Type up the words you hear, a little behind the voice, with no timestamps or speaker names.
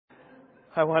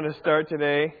I want to start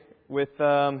today with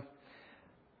a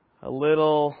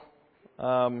little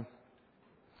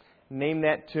Name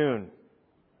That Tune.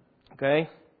 Okay?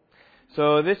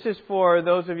 So this is for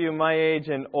those of you my age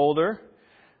and older.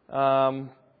 My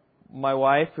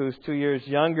wife, who's 2 years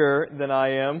younger than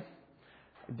I am,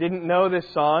 didn't know this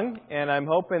song, and I'm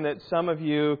hoping that some of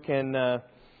you can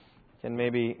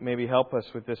maybe help us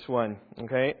with this one.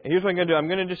 Okay? Here's what I'm going to do. I'm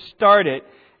going to just start it,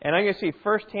 and I'm going to see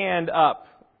first hand up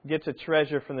gets a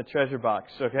treasure from the treasure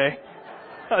box. Okay?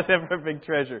 How's that for a big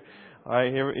treasure? All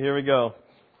right, here we go.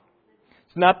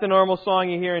 It's not the normal song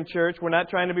you hear in church. We're not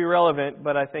trying to be relevant,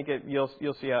 but I think you'll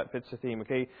see how it fits the theme.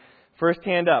 Okay? First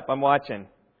hand up. I'm watching.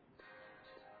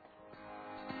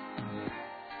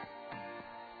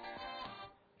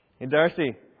 Hey,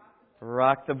 Darcy.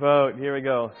 Rock the boat. Here we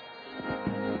go.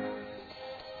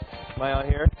 Am I on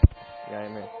here? Yeah,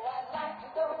 I'm here.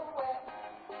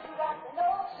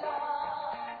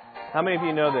 How many of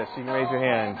you know this? You can raise your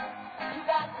hand.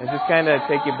 Does this kind of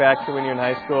take you back to when you're in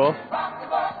high school?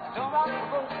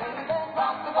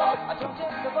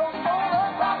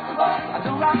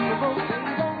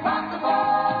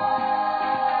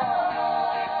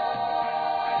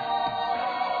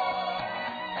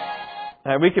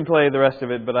 All right, we can play the rest of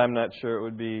it, but I'm not sure it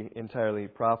would be entirely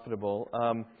profitable.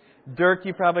 Dirk,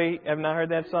 you probably have not heard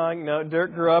that song? No,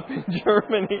 Dirk grew up in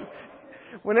Germany.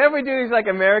 Whenever we do these like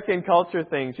American culture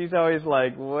things, he's always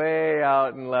like way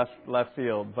out in left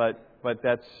field, but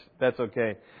that's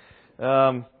okay.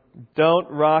 Don't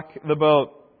rock the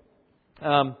boat.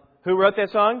 Who wrote that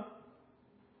song?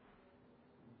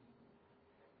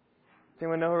 Does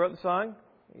anyone know who wrote the song?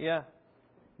 Yeah,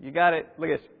 you got it.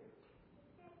 Look at this.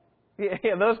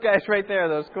 Yeah, those guys right there,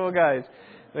 those cool guys.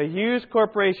 The Hughes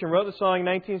Corporation wrote the song in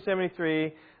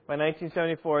 1973. By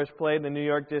 1974, it's played in the New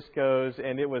York discos,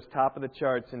 and it was top of the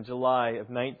charts in July of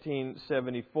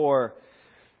 1974.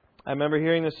 I remember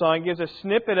hearing the song. It gives a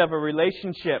snippet of a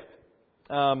relationship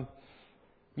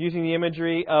using the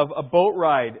imagery of a boat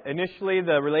ride. Initially,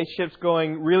 the relationship's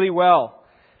going really well.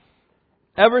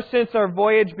 Ever since our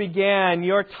voyage began,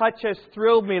 your touch has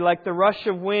thrilled me like the rush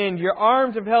of wind. Your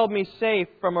arms have held me safe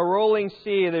from a rolling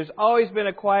sea. There's always been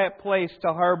a quiet place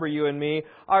to harbor you and me.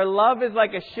 Our love is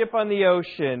like a ship on the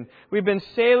ocean. We've been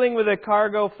sailing with a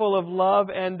cargo full of love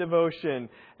and devotion.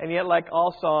 And yet, like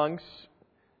all songs,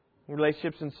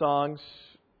 relationships and songs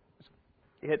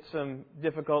hit some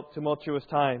difficult, tumultuous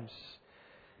times.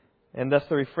 And thus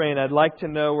the refrain, I'd like to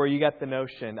know where you got the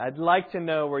notion. I'd like to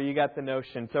know where you got the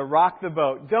notion to rock the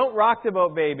boat. Don't rock the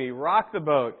boat, baby. Rock the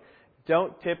boat.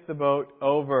 Don't tip the boat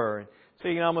over. So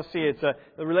you can almost see it's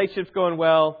the relationship's going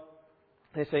well.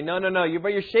 They say, no, but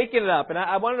you're shaking it up. And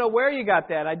I want to know where you got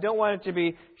that. I don't want it to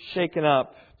be shaken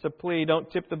up. So please, don't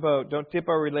tip the boat. Don't tip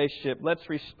our relationship. Let's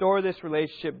restore this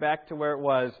relationship back to where it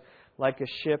was, like a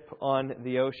ship on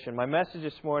the ocean. My message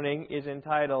this morning is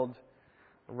entitled,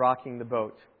 Rocking the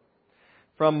Boat.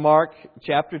 From Mark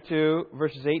chapter 2,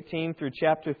 verses 18 through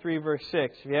chapter 3, verse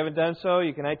 6. If you haven't done so,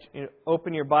 you can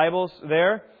open your Bibles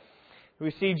there.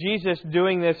 We see Jesus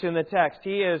doing this in the text.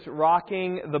 He is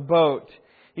rocking the boat.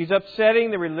 He's upsetting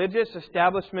the religious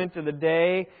establishment of the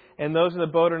day, and those in the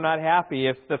boat are not happy.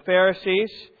 If the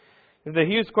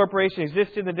Hughes Corporation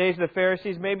existed in the days of the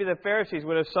Pharisees, maybe the Pharisees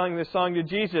would have sung this song to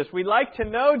Jesus. We'd like to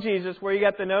know, Jesus, where you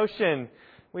got the notion.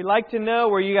 We'd like to know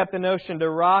where you got the notion to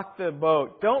rock the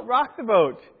boat. Don't rock the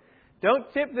boat.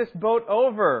 Don't tip this boat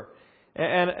over.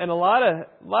 And a lot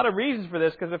of reasons for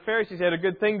this, because the Pharisees had a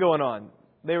good thing going on.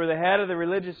 They were the head of the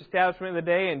religious establishment of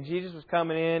the day, and Jesus was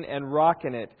coming in and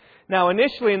rocking it. Now,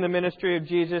 initially in the ministry of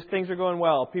Jesus, things were going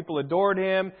well. People adored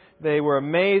Him. They were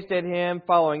amazed at Him,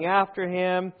 following after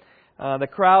Him. The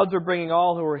crowds were bringing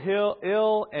all who were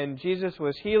ill, and Jesus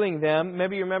was healing them.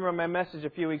 Maybe you remember my message a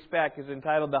few weeks back is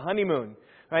entitled The Honeymoon.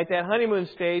 Right, that honeymoon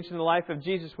stage in the life of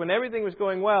Jesus when everything was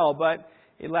going well, but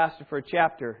it lasted for a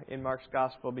chapter in Mark's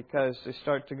Gospel because they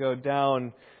start to go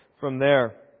down from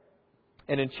there.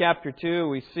 And in chapter 2,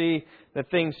 we see that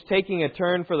things taking a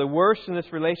turn for the worse in this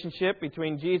relationship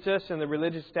between Jesus and the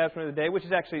religious establishment of the day, which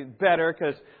is actually better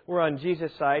because we're on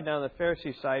Jesus' side, not on the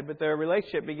Pharisees' side, but their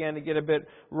relationship began to get a bit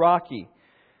rocky.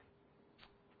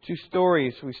 2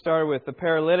 stories. We started with the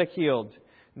paralytic healed.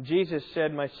 Jesus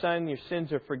said, my son, your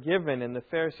sins are forgiven. And the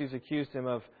Pharisees accused Him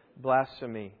of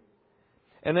blasphemy.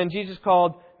 And then Jesus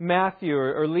called Matthew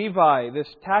or Levi, this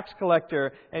tax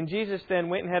collector. And Jesus then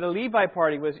went and had a Levi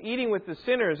party, was eating with the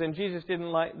sinners. And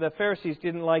the Pharisees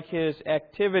didn't like his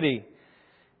activity.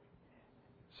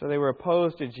 So they were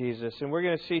opposed to Jesus. And we're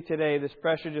going to see today this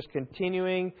pressure just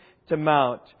continuing to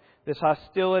mount. this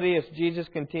hostility as Jesus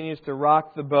continues to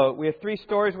rock the boat. We have 3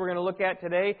 stories we're going to look at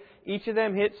today. Each of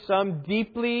them hits some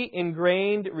deeply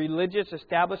ingrained religious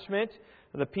establishment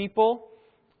of the people.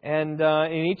 And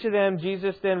in each of them,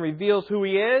 Jesus then reveals who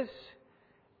He is,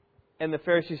 and the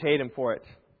Pharisees hate Him for it.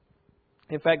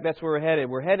 In fact, that's where we're headed.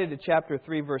 We're headed to chapter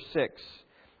 3, verse 6.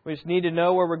 We just need to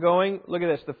know where we're going. Look at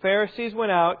this. The Pharisees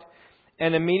went out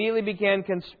and immediately began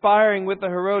conspiring with the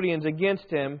Herodians against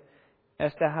Him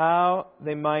as to how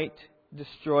they might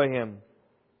destroy Him.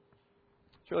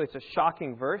 It's a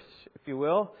shocking verse, if you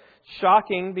will.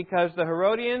 Shocking because the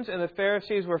Herodians and the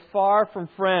Pharisees were far from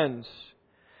friends.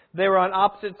 They were on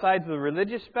opposite sides of the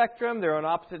religious spectrum. They were on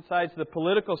opposite sides of the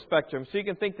political spectrum. So you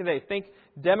can think today, think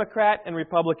Democrat and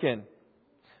Republican.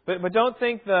 But don't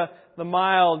think the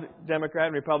mild Democrat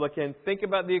and Republican. Think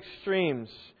about the extremes.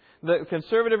 The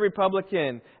conservative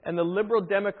Republican and the liberal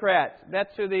Democrat.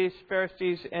 That's who these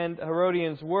Pharisees and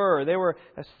Herodians were. They were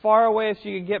as far away as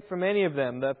you could get from any of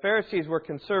them. The Pharisees were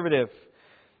conservative.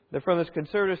 They're from this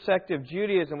conservative sect of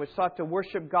Judaism which sought to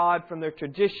worship God from their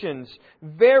traditions.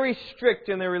 Very strict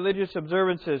in their religious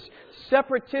observances.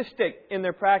 Separatistic in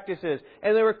their practices.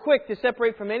 And they were quick to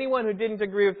separate from anyone who didn't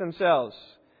agree with themselves.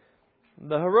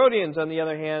 The Herodians, on the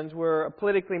other hand, were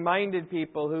politically minded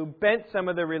people who bent some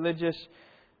of their religious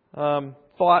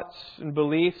thoughts and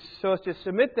beliefs so as to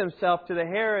submit themselves to the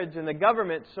Herods and the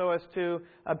government so as to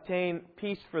obtain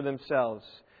peace for themselves.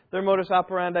 Their modus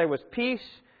operandi was peace.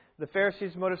 The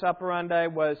Pharisees' modus operandi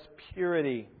was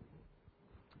purity.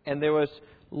 And there was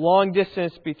long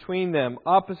distance between them.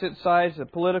 Opposite sides of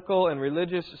the political and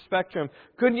religious spectrum.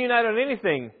 Couldn't unite on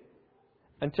anything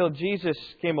until Jesus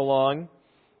came along.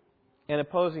 And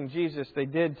opposing Jesus, they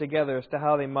did together as to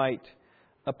how they might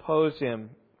oppose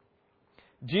Him.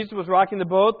 Jesus was rocking the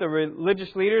boat. The religious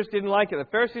leaders didn't like it. The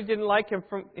Pharisees didn't like him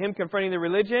confronting the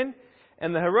religion.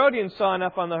 And the Herodians saw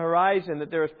enough on the horizon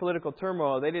that there was political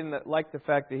turmoil. They didn't like the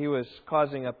fact that he was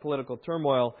causing a political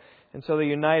turmoil. And so they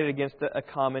united against a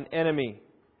common enemy.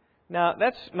 Now,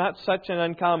 that's not such an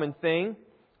uncommon thing.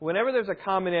 Whenever there's a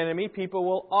common enemy, people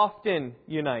will often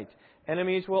unite.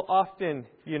 Enemies will often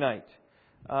unite.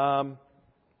 So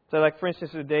like, for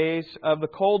instance, the days of the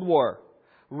Cold War.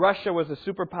 Russia was a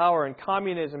superpower and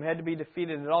communism had to be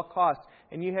defeated at all costs.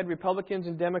 And you had Republicans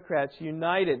and Democrats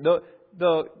united.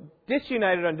 Though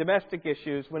disunited on domestic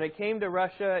issues, when it came to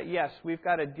Russia, yes, we've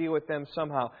got to deal with them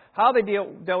somehow. How they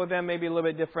dealt with them may be a little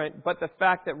bit different, but the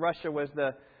fact that Russia was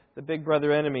the big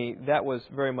brother enemy, that was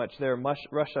very much there.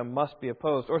 Russia must be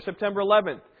opposed. Or September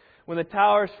 11th, when the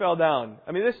towers fell down.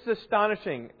 I mean, this is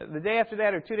astonishing. The day after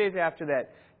that or 2 days after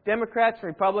that, Democrats and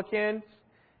Republicans,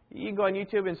 you can go on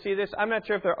YouTube and see this. I'm not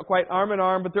sure if they're quite arm in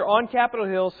arm, but they're on Capitol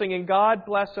Hill singing, "God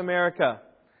Bless America."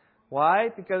 Why?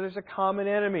 Because there's a common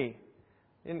enemy.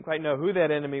 Didn't quite know who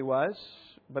that enemy was,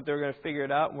 but they're going to figure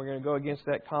it out, and we're going to go against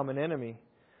that common enemy.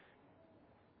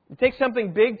 It takes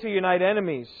something big to unite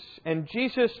enemies, and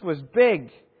Jesus was big.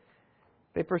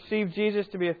 They perceived Jesus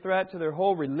to be a threat to their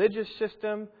whole religious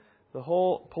system, the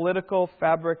whole political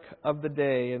fabric of the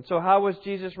day. And so how was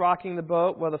Jesus rocking the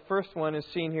boat? Well, the first one is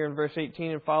seen here in verse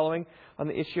 18 and following on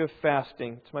the issue of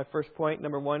fasting. It's my first point.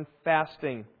 Number 1,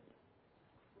 fasting.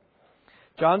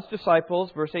 John's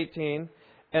disciples, verse 18,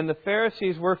 and the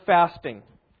Pharisees were fasting.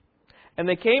 And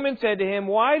they came and said to Him,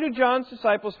 "Why do John's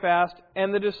disciples fast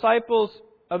and the disciples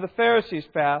of the Pharisees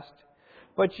fast,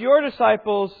 but your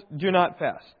disciples do not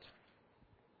fast?"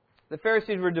 The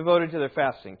Pharisees were devoted to their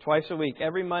fasting twice a week,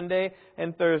 every Monday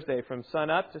and Thursday. From sun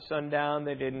up to sundown,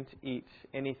 they didn't eat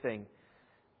anything.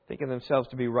 Thinking themselves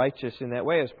to be righteous in that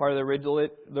way as part of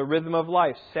the rhythm of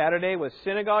life. Saturday was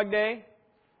synagogue day.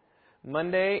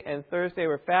 Monday and Thursday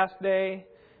were fast day.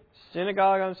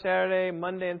 Synagogue on Saturday,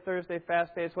 Monday and Thursday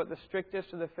fast day. It's what the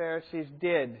strictest of the Pharisees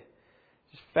did.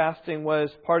 Fasting was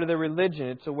part of their religion.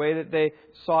 It's a way that they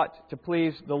sought to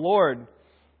please the Lord.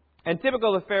 And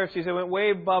typical of the Pharisees, they went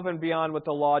way above and beyond what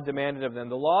the law demanded of them.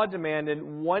 The law demanded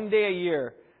 1 day a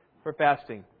year for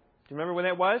fasting. Do you remember when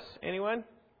that was? Anyone?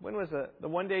 When was the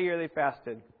 1 day a year they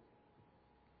fasted?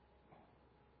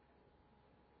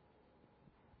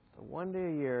 The 1 day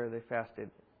a year they fasted.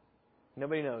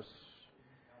 Nobody knows.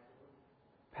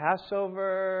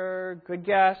 Passover, good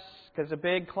guess, because a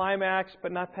big climax,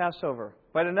 but not Passover.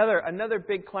 But another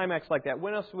big climax like that.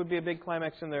 When else would be a big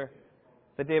climax in there?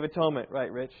 The Day of Atonement, right,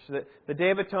 Rich? The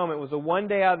Day of Atonement was the 1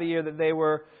 day out of the year that they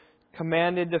were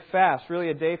commanded to fast. Really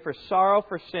a day for sorrow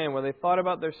for sin, where they thought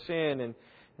about their sin and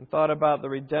thought about the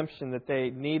redemption that they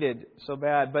needed so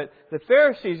bad. But the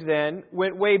Pharisees then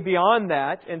went way beyond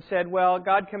that and said, well,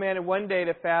 God commanded 1 day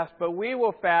to fast, but we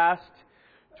will fast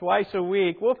twice a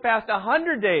week. We'll fast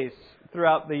 100 days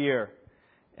throughout the year.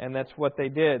 And that's what they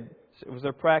did. It was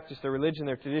their practice, their religion,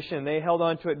 their tradition. They held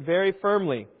on to it very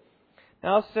firmly.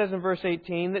 Now it says in verse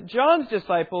 18 that John's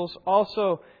disciples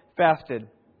also fasted.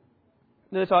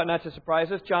 This ought not to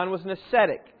surprise us. John was an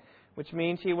ascetic, which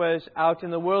means he was out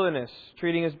in the wilderness,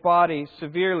 treating his body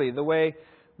severely, the way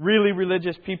really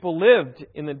religious people lived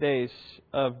in the days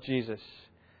of Jesus.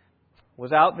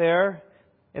 Was out there.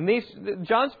 And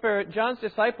John's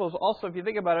disciples also, if you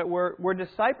think about it, were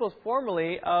disciples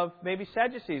formerly of maybe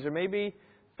Sadducees or maybe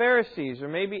Pharisees or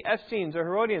maybe Essenes or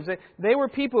Herodians. They were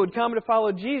people who had come to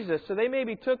follow Jesus, so they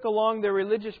maybe took along their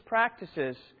religious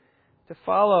practices to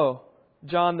follow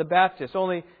John the Baptist.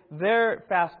 Only their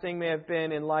fasting may have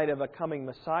been in light of a coming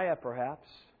Messiah, perhaps.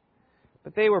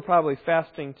 But they were probably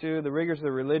fasting too. The rigors of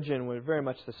the religion were very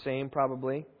much the same,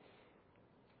 probably.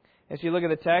 As you look at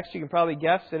the text, you can probably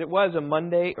guess that it was a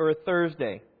Monday or a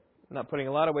Thursday. I'm not putting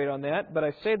a lot of weight on that, but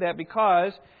I say that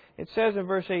because it says in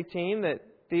verse 18 that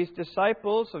these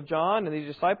disciples of John and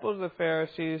these disciples of the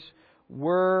Pharisees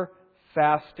were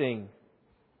fasting.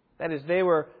 That is, they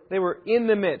were in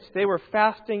the midst. They were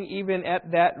fasting even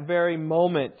at that very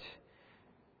moment.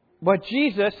 But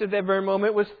Jesus, at that very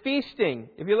moment, was feasting.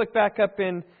 If you look back up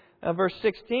in verse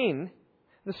 16,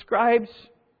 the scribes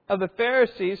of the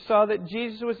Pharisees saw that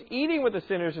Jesus was eating with the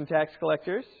sinners and tax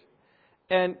collectors.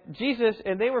 And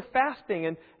they were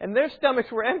fasting, and their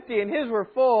stomachs were empty and his were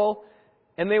full.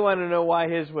 And they wanted to know why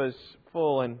his was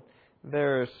full and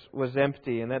theirs was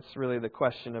empty. And that's really the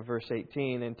question of verse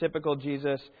 18. In typical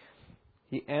Jesus,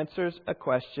 He answers a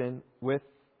question with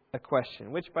a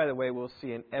question, which, by the way, we'll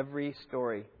see in every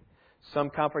story. Some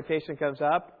confrontation comes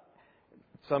up.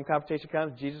 Some confrontation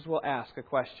comes. Jesus will ask a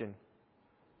question.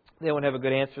 They won't have a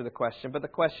good answer to the question, but the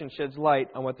question sheds light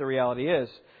on what the reality is.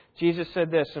 Jesus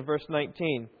said this in verse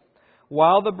 19.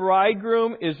 While the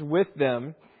bridegroom is with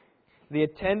them, the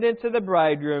attendants of the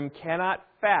bridegroom cannot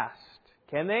fast.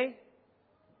 Can they?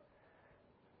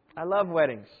 I love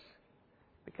weddings.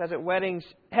 Because at weddings,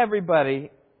 everybody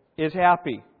is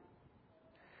happy.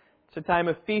 It's a time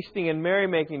of feasting and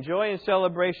merrymaking, joy and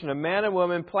celebration. A man and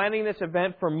woman planning this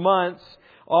event for months.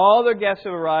 All their guests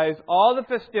have arrived. All the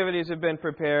festivities have been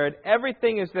prepared.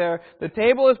 Everything is there. The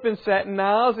table has been set. And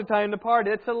now's the time to party.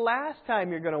 It's the last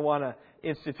time you're going to want to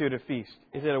institute a feast.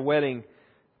 Is at a wedding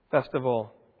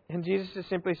festival. And Jesus is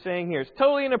simply saying here, it's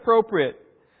totally inappropriate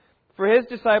for His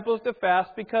disciples to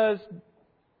fast because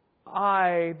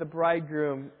I, the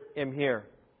bridegroom, am here.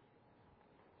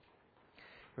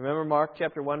 Remember Mark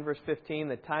chapter 1, verse 15,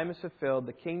 the time is fulfilled,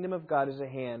 the kingdom of God is at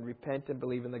hand, repent and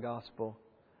believe in the gospel.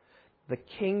 The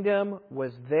kingdom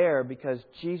was there because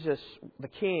Jesus, the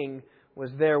King,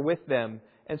 was there with them.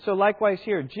 And so likewise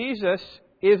here, Jesus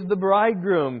is the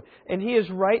bridegroom, and He is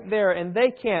right there, and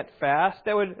they can't fast.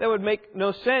 That would make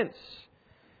no sense.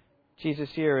 Jesus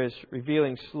here is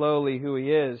revealing slowly who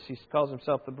He is. He calls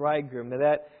Himself the bridegroom.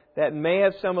 Now that may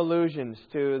have some allusions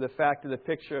to the fact of the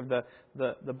picture of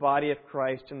the body of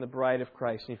Christ and the bride of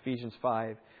Christ in Ephesians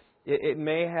 5. It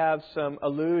may have some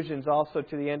allusions also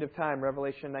to the end of time,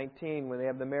 Revelation 19, when they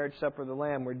have the marriage supper of the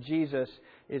Lamb, where Jesus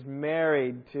is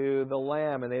married to the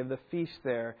Lamb and they have the feast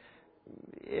there.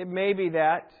 It may be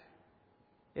that.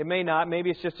 It may not.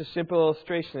 Maybe it's just a simple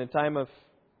illustration. A time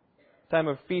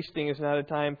of feasting is not a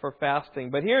time for fasting.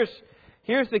 But here's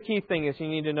the key thing is you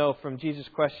need to know from Jesus'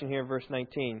 question here in verse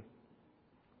 19.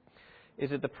 Is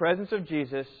that the presence of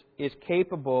Jesus is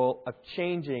capable of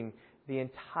changing the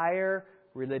entire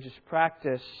religious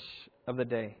practice of the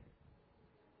day.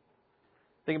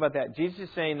 Think about that. Jesus is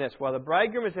saying this. While the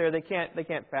bridegroom is there, they can't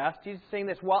fast. Jesus is saying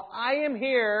this. While I am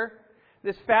here,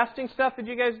 this fasting stuff that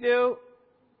you guys do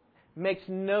makes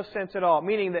no sense at all.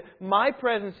 Meaning that my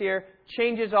presence here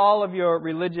changes all of your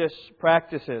religious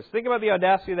practices. Think about the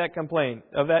audacity of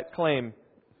that claim.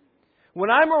 When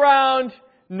I'm around,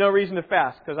 no reason to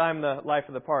fast because I'm the life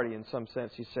of the party in some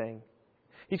sense, he's saying.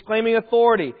 He's claiming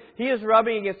authority. He is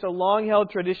rubbing against a long-held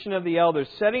tradition of the elders,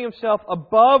 setting himself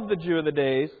above the Jew of the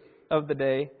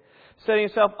day, setting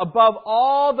himself above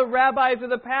all the rabbis of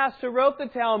the past who wrote the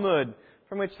Talmud,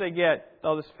 from which they get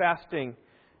all this fasting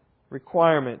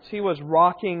requirements. He was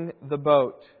rocking the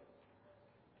boat.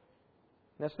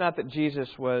 That's not that Jesus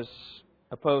was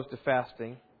opposed to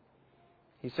fasting.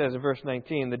 He says in verse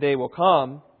 19, the day will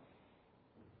come.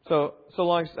 So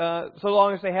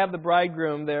long as they have the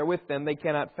bridegroom there with them, they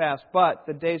cannot fast. But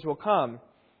the days will come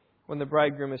when the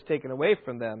bridegroom is taken away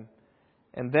from them,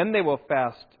 and then they will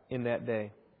fast in that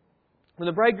day. When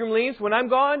the bridegroom leaves, when I'm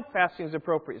gone, fasting is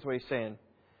appropriate, is what he's saying.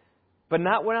 But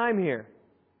not when I'm here.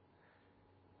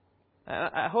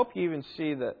 I hope you even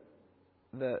see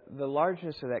the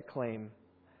largeness of that claim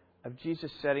of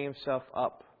Jesus setting Himself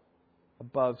up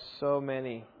above so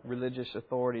many religious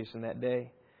authorities in that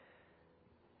day.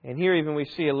 And here even we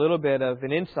see a little bit of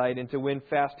an insight into when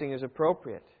fasting is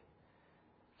appropriate.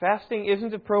 Fasting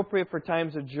isn't appropriate for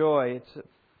times of joy.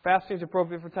 Fasting is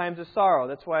appropriate for times of sorrow.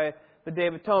 That's why the Day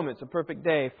of Atonement is a perfect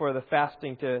day for the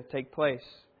fasting to take place.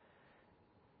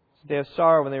 It's a day of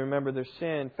sorrow when they remember their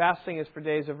sin. Fasting is for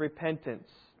days of repentance.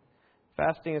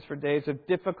 Fasting is for days of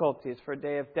difficulty. It's for a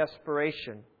day of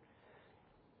desperation.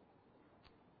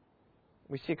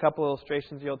 We see a couple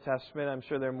illustrations in the Old Testament. I'm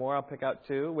sure there are more. I'll pick out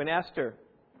two. When Esther,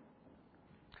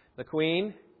 the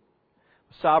queen,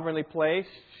 sovereignly placed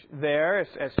there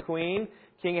as queen,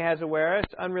 King Ahasuerus,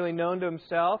 unreally known to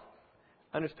himself,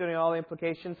 understanding all the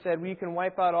implications, said, well, you can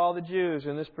wipe out all the Jews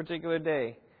in this particular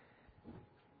day.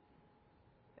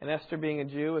 And Esther, being a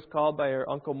Jew, was called by her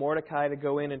uncle Mordecai to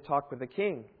go in and talk with the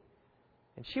king.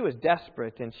 And she was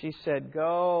desperate, and she said,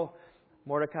 go,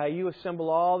 Mordecai, you assemble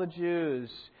all the Jews,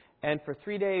 and for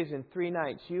 3 days and 3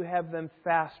 nights you have them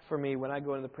fast for me when I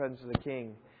go into the presence of the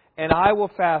king. And I will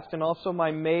fast, and also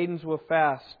my maidens will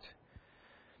fast.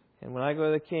 And when I go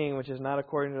to the king, which is not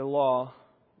according to the law,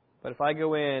 but if I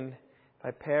go in, if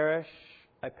I perish,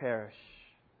 I perish.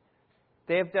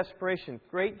 Day of desperation.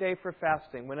 Great day for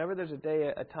fasting. Whenever there's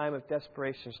a time of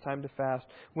desperation, it's time to fast.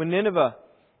 When Nineveh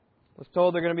was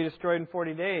told they're going to be destroyed in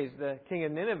 40 days, the king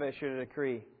of Nineveh issued a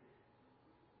decree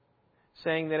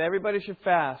saying that everybody should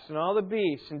fast, and all the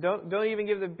beasts, and don't even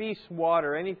give the beasts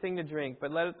water, anything to drink,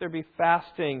 but let there be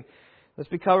fasting. Let's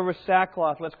be covered with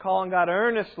sackcloth. Let's call on God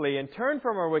earnestly and turn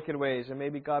from our wicked ways, and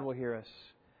maybe God will hear us.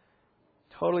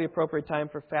 Totally appropriate time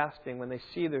for fasting when they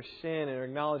see their sin and are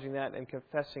acknowledging that and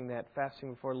confessing that,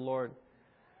 fasting before the Lord.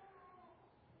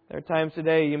 There are times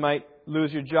today you might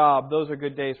lose your job. Those are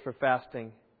good days for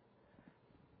fasting.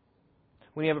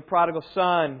 When you have a prodigal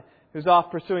son who's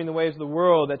off pursuing the ways of the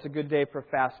world, that's a good day for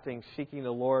fasting, seeking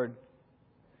the Lord.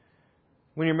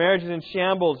 When your marriage is in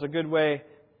shambles, a good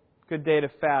day to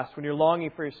fast. When you're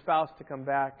longing for your spouse to come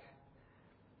back,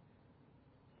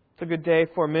 it's a good day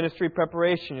for ministry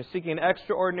preparation. You're seeking an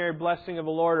extraordinary blessing of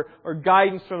the Lord or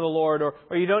guidance from the Lord, or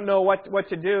you don't know what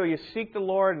to do. You seek the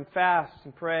Lord and fast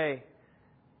and pray.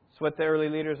 It's what the early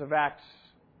leaders of Acts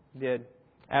did.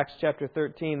 Acts chapter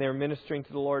 13, they were ministering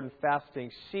to the Lord and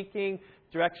fasting, seeking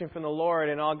direction from the Lord,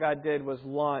 and all God did was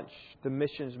launch the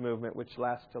missions movement, which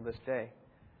lasts till this day.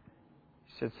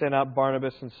 He said, send out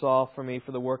Barnabas and Saul for me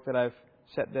for the work that I've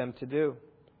set them to do.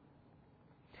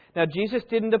 Now, Jesus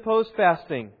didn't oppose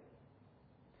fasting.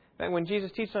 In fact, when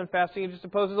Jesus teaches on fasting, He just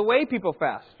opposes the way people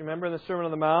fast. Remember in the Sermon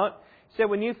on the Mount? He said,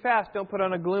 when you fast, don't put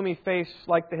on a gloomy face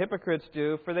like the hypocrites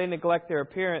do, for they neglect their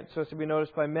appearance so as to be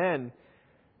noticed by men.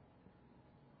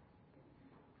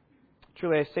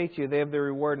 Truly I say to you, they have their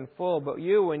reward in full. But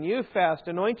you, when you fast,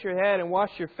 anoint your head and wash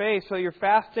your face, so your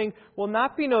fasting will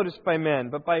not be noticed by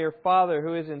men, but by your Father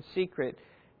who is in secret.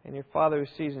 And your Father who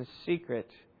sees in secret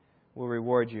will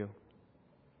reward you.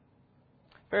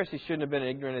 Pharisees shouldn't have been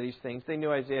ignorant of these things. They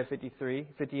knew Isaiah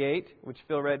 58, which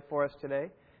Phil read for us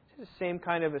today. It's the same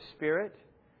kind of a spirit.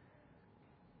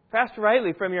 Fast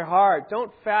rightly from your heart.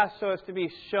 Don't fast so as to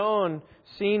be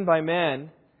seen by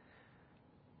men.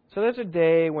 So there's a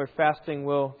day where fasting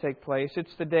will take place.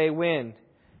 It's the day when,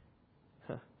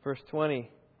 verse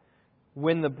 20,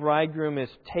 when the bridegroom is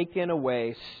taken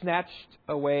away, snatched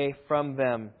away from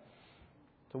them.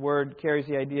 The word carries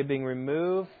the idea of being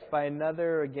removed by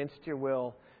another against your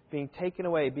will, being taken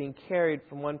away, being carried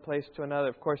from one place to another.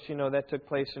 Of course, you know that took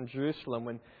place in Jerusalem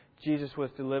when Jesus was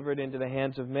delivered into the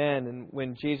hands of men and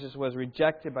when Jesus was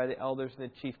rejected by the elders and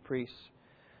the chief priests.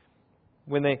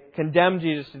 When they condemned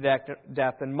Jesus to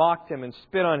death and mocked Him and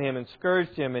spit on Him and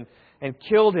scourged Him and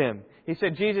killed Him.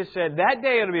 Jesus said, that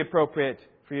day it'll be appropriate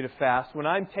for you to fast when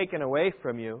I'm taken away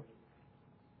from you.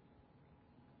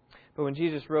 But when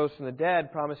Jesus rose from the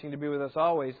dead, promising to be with us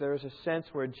always, there is a sense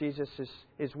where Jesus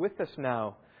is with us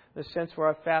now. The sense where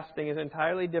our fasting is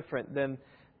entirely different than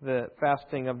the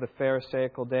fasting of the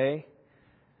Pharisaical day.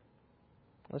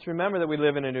 Let's remember that we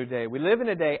live in a new day. We live in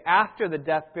a day after the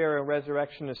death, burial,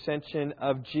 resurrection, ascension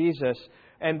of Jesus.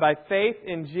 And by faith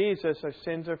in Jesus, our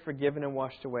sins are forgiven and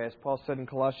washed away. As Paul said in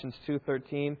Colossians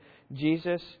 2:13,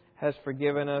 Jesus has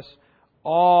forgiven us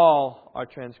all our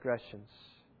transgressions.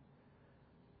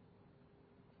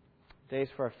 Days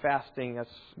for our fasting, that's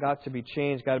got to be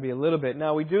changed, got to be a little bit.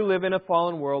 Now, we do live in a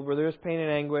fallen world where there's pain and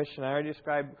anguish, and I already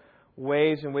described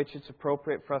ways in which it's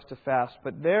appropriate for us to fast.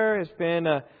 But there has been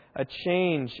a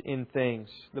change in things.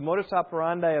 The modus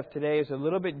operandi of today is a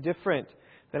little bit different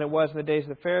than it was in the days of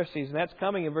the Pharisees, and that's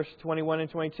coming in verses 21 and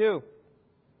 22.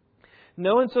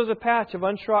 No one sews a patch of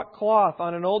unshot cloth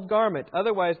on an old garment,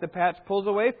 otherwise the patch pulls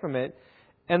away from it,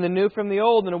 and the new from the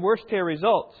old, and a worse tear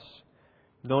results.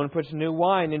 No one puts new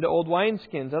wine into old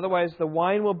wineskins, otherwise the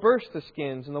wine will burst the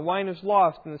skins, and the wine is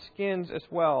lost, and the skins as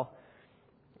well.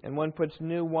 And one puts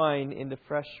new wine into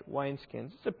fresh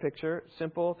wineskins. It's a picture,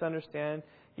 simple to understand.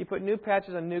 You put new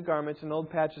patches on new garments and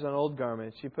old patches on old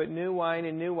garments. You put new wine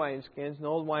in new wineskins and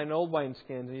old wine in old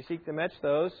wineskins. And you seek to match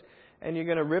those, and you're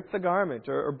going to rip the garment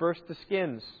or burst the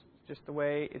skins. Just the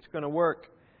way it's going to work.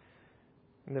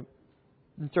 And the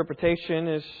interpretation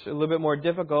is a little bit more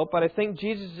difficult, but I think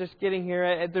Jesus is just getting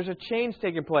here. There's a change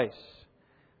taking place.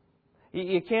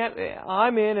 You can't,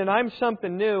 I'm in and I'm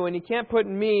something new, and you can't put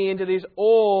me into these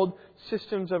old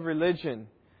systems of religion.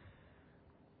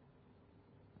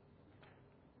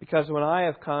 Because when I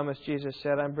have come, as Jesus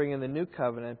said, I'm bringing the new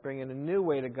covenant, bringing a new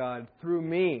way to God through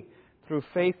me, through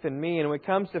faith in me. And when it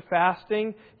comes to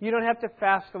fasting, you don't have to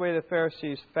fast the way the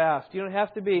Pharisees fast. You don't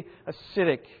have to be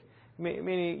ascetic.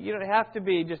 Meaning, you don't have to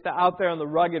be just out there on the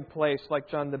rugged place like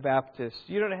John the Baptist.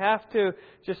 You don't have to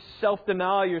just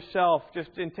self-deny yourself just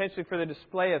intentionally for the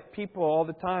display of people all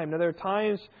the time. Now, there are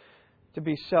times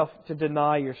to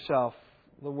deny yourself,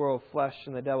 the world, flesh,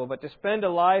 and the devil. But to spend a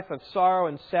life of sorrow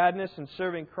and sadness and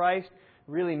serving Christ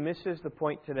really misses the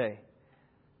point today.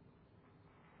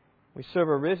 We serve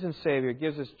a risen Savior. It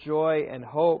gives us joy and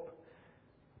hope.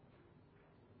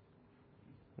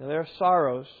 Now, there are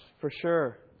sorrows, for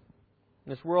sure.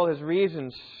 This world has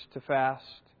reasons to fast.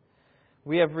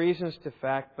 We have reasons to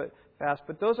fast,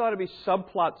 but those ought to be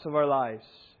subplots of our lives.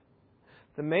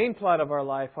 The main plot of our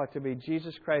life ought to be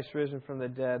Jesus Christ risen from the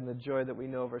dead and the joy that we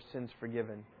know of our sins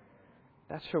forgiven.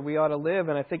 That's where we ought to live,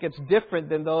 and I think it's different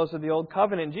than those of the Old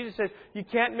Covenant. And Jesus says, you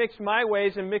can't mix my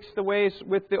ways and mix the ways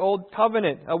with the Old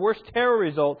Covenant. A worse terror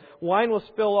result. Wine will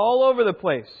spill all over the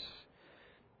place.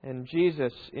 And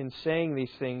Jesus, in saying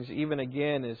these things, even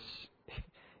again,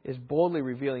 is boldly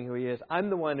revealing who He is. I'm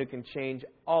the one who can change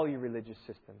all your religious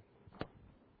system.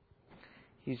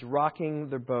 He's rocking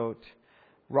their boat,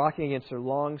 rocking against their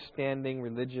long-standing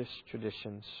religious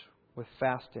traditions with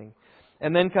fasting.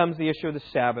 And then comes the issue of the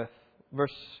Sabbath,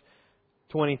 verse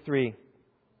 23.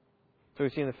 So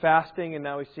we've seen the fasting, and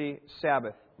now we see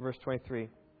Sabbath, verse 23.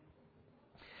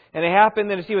 And it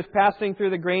happened that as He was passing through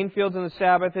the grain fields on the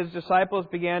Sabbath, His disciples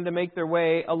began to make their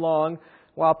way along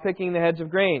while picking the heads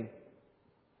of grain.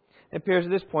 It appears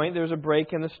at this point there was a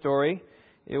break in the story.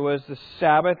 It was the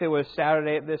Sabbath. It was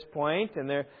Saturday at this point, and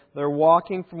they're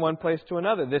walking from one place to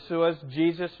another. This was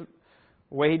Jesus'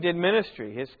 way He did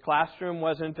ministry. His classroom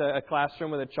wasn't a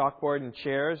classroom with a chalkboard and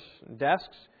chairs and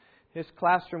desks. His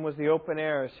classroom was the open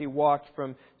air as He walked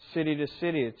from city to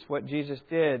city. It's what Jesus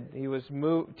did. He was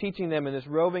teaching them in this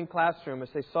roving classroom as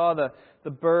they saw the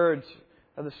birds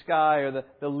of the sky or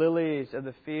the lilies of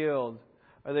the field,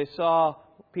 or they saw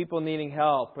people needing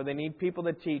help, or they need people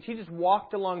to teach. He just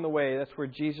walked along the way. That's where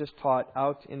Jesus taught,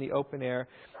 out in the open air.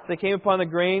 They came upon the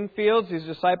grain fields. His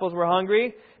disciples were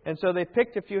hungry, and so they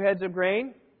picked a few heads of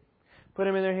grain, put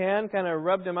them in their hand, kind of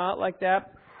rubbed them out like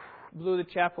that, blew the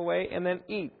chaff away, and then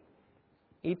eat.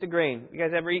 Eat the grain. You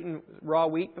guys ever eaten raw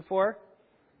wheat before?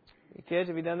 You kids,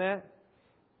 have you done that?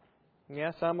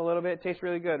 Yeah, some a little bit. It tastes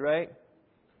really good, right?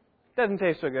 It doesn't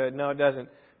taste so good. No, it doesn't.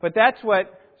 But that's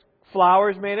what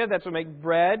flour is made of. That's what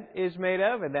bread is made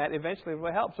of, and that eventually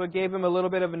will help. So it gave them a little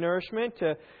bit of a nourishment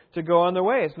to go on their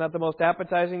way. It's not the most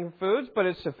appetizing of foods, but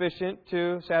it's sufficient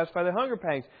to satisfy their hunger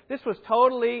pangs. This was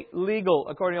totally legal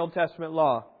according to Old Testament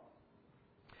law.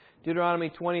 Deuteronomy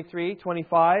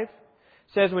 23:25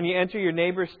 says, when you enter your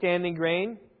neighbor's standing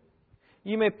grain,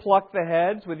 you may pluck the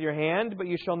heads with your hand, but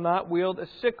you shall not wield a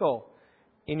sickle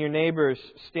in your neighbor's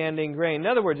standing grain. In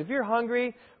other words, if you're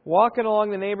hungry, walking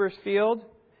along the neighbor's field,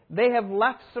 they have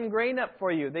left some grain up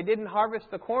for you. They didn't harvest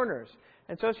the corners.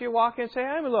 And so as you walk in and say,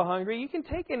 I'm a little hungry, you can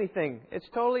take anything. It's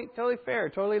totally fair,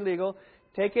 totally legal.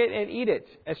 Take it and eat it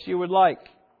as you would like.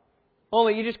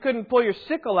 Only you just couldn't pull your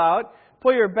sickle out,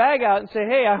 pull your bag out and say,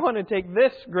 hey, I want to take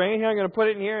this grain here, I'm going to put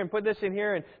it in here and put this in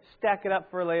here and stack it up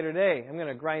for a later day. I'm going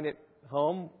to grind it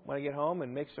home when I get home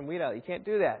and make some wheat out. You can't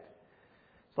do that.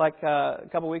 It's like a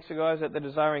couple of weeks ago, I was at the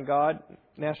Desiring God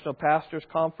National Pastors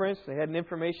Conference. They had an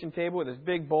information table with this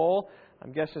big bowl.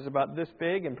 I'm guessing it's about this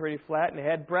big and pretty flat. And it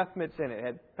had breath mints in it. It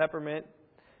had peppermint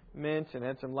mints and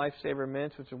had some Lifesaver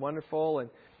mints, which is wonderful.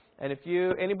 And if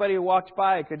anybody who walked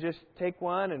by could just take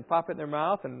one and pop it in their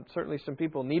mouth, and certainly some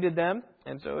people needed them.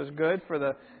 And so it was good for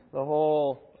the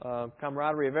whole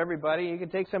camaraderie of everybody. You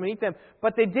could take some and eat them.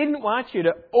 But they didn't want you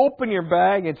to open your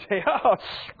bag and say,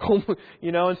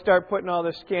 and start putting all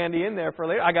this candy in there for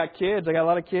later. I got kids. I got a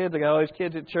lot of kids. I got all these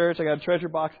kids at church. I got a treasure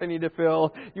box I need to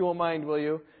fill. You won't mind, will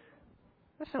you?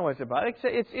 That's not what it's about.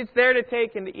 It's there to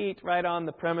take and to eat right on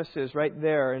the premises, right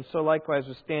there. And so likewise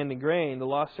with standing grain, the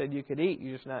law said you could eat.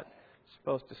 You're just not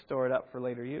supposed to store it up for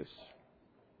later use.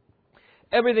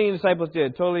 Everything the disciples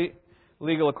did, totally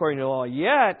legal according to the law.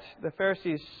 Yet, the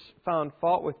Pharisees found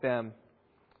fault with them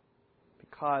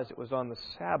because it was on the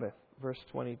Sabbath. Verse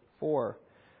 24.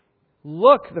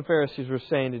 Look, the Pharisees were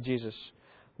saying to Jesus,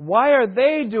 why are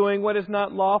they doing what is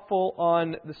not lawful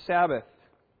on the Sabbath?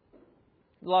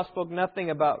 The law spoke nothing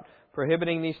about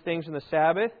prohibiting these things on the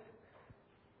Sabbath.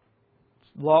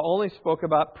 The law only spoke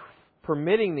about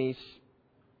permitting these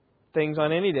things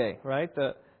on any day, right?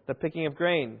 The picking of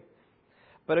grain.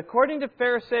 But according to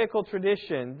Pharisaical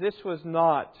tradition, this was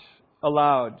not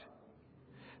allowed.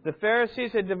 The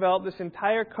Pharisees had developed this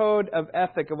entire code of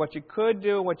ethic of what you could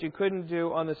do and what you couldn't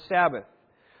do on the Sabbath.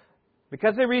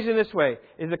 Because they reason this way,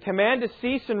 is the command to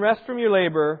cease and rest from your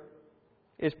labor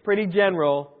is pretty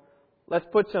general. Let's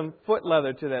put some foot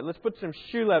leather to that. Let's put some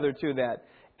shoe leather to that.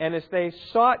 And as they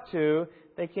sought to,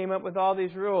 they came up with all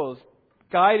these rules,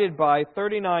 guided by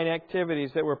 39 activities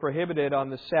that were prohibited on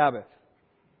the Sabbath.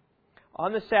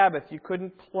 On the Sabbath, you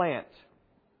couldn't plant.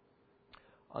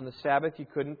 On the Sabbath, you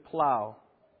couldn't plow.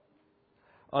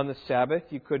 On the Sabbath,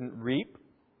 you couldn't reap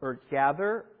or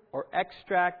gather or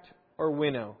extract or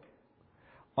winnow.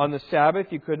 On the Sabbath,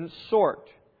 you couldn't sort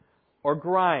or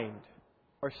grind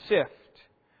or sift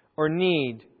or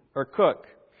knead or cook.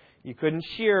 You couldn't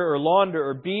shear or launder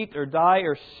or beat or dye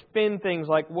or spin things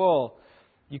like wool.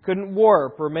 You couldn't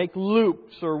warp or make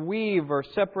loops or weave or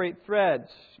separate threads.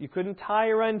 You couldn't tie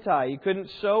or untie. You couldn't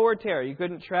sew or tear. You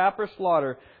couldn't trap or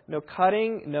slaughter. No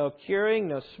cutting, no curing,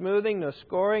 no smoothing, no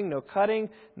scoring, no cutting,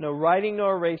 no writing, no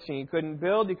erasing. You couldn't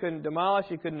build, you couldn't demolish,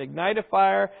 you couldn't ignite a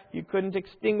fire, you couldn't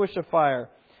extinguish a fire.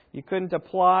 You couldn't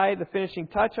apply the finishing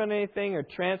touch on anything or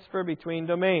transfer between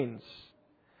domains.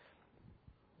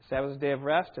 Sabbath was a day of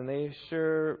rest, and they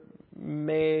sure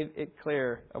made it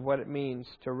clear of what it means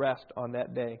to rest on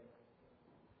that day.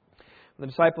 When the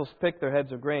disciples picked their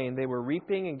heads of grain, they were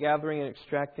reaping and gathering and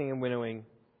extracting and winnowing.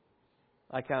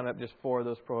 I counted up just 4 of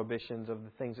those prohibitions of the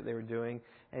things that they were doing,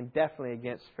 and definitely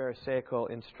against Pharisaical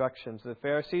instructions. The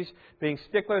Pharisees, being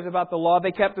sticklers about the law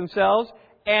they kept themselves,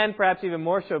 and perhaps even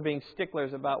more so being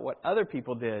sticklers about what other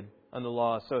people did on the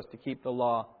law so as to keep the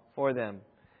law for them.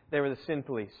 They were the sin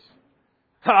police.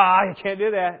 You can't do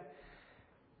that.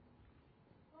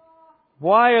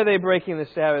 Why are they breaking the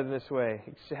Sabbath this way?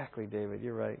 Exactly, David,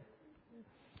 you're right.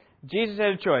 Jesus had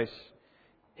a choice.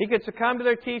 He could succumb to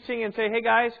their teaching and say, hey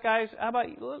guys, how about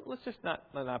you? Let's just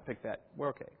not pick that. We're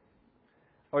okay.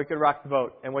 Or he could rock the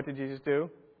boat. And what did Jesus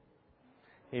do?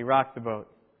 He rocked the boat.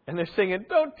 And they're singing,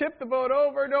 don't tip the boat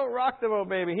over, don't rock the boat,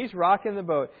 baby. He's rocking the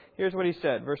boat. Here's what he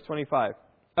said, verse 25.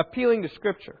 Appealing to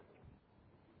Scripture.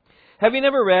 Have you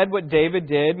never read what David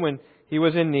did when he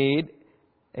was in need,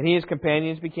 and he and his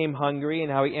companions became hungry,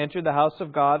 and how he entered the house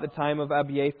of God at the time of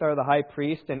Abiathar the high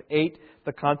priest, and ate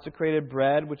the consecrated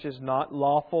bread, which is not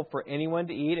lawful for anyone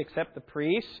to eat except the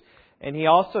priests, and he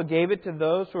also gave it to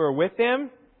those who were with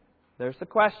him? There's the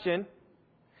question.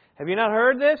 Have you not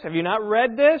heard this? Have you not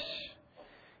read this?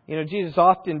 You know, Jesus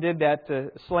often did that to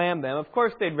slam them. Of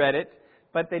course they'd read it,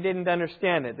 but they didn't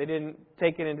understand it. They didn't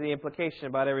take it into the implication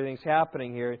about everything's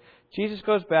happening here. Jesus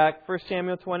goes back, 1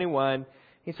 Samuel 21.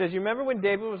 He says, you remember when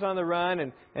David was on the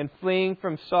run and fleeing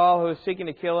from Saul who was seeking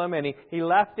to kill him, and he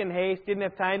left in haste, didn't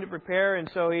have time to prepare, and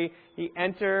so he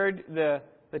entered the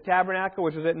tabernacle,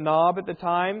 which was at Nob at the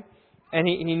time, and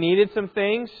he needed some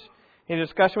things. He had a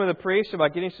discussion with the priest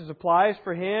about getting some supplies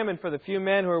for him and for the few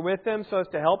men who were with him so as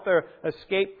to help their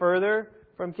escape further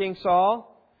from King Saul.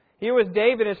 Here was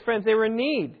David and his friends. They were in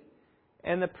need.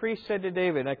 And the priest said to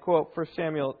David, I quote 1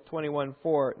 Samuel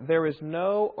 21:4, there is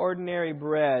no ordinary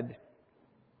bread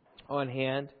on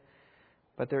hand,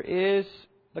 but there is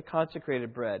the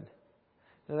consecrated bread.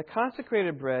 Now, the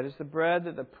consecrated bread is the bread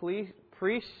that the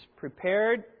priests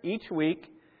prepared each week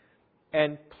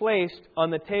and placed on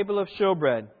the table of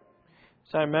showbread.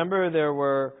 So I remember there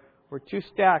were 2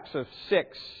 stacks of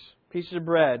 6 pieces of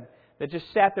bread that just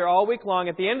sat there all week long.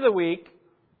 At the end of the week,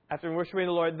 after worshiping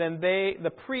the Lord, then the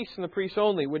priests and the priests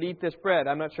only would eat this bread.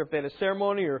 I'm not sure if they had a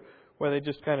ceremony or whether they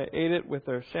just kind of ate it with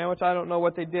their sandwich. I don't know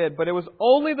what they did. But it was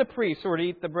only the priests who were to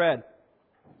eat the bread.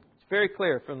 It's very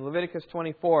clear from Leviticus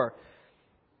 24.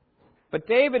 But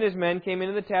David and his men came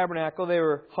into the tabernacle. They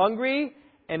were hungry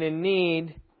and in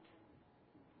need.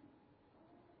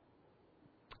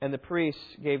 And the priests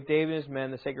gave David and his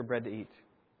men the sacred bread to eat.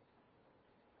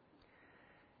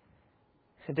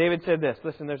 And David said this.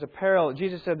 Listen, there's a parallel.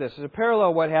 Jesus said this. There's a parallel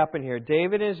of what happened here.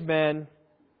 David and his men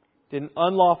did an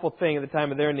unlawful thing at the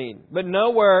time of their need. But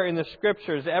nowhere in the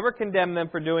Scriptures ever condemned them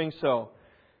for doing so.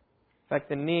 fact,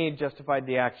 the need justified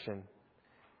the action.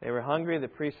 They were hungry, the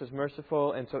priest was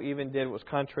merciful, and so even did what was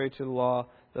contrary to the law.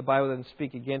 The Bible doesn't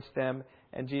speak against them.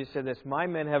 And Jesus said this, my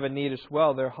men have a need as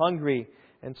well. They're hungry.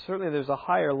 And certainly there's a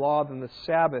higher law than the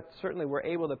Sabbath. Certainly we're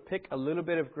able to pick a little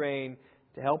bit of grain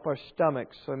to help our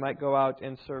stomachs so we might go out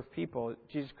and serve people.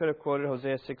 Jesus could have quoted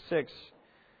Hosea 6:6.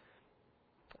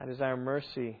 I desire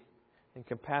mercy and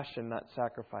compassion, not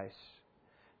sacrifice.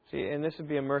 See, and this would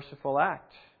be a merciful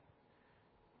act.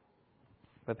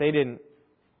 But they didn't.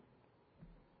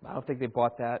 I don't think they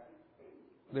bought that.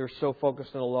 They were so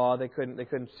focused on the law they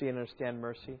couldn't see and understand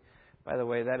mercy. By the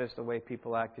way, that is the way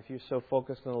people act. If you're so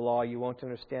focused on the law, you won't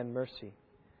understand mercy.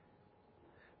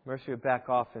 Mercy would back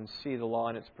off and see the law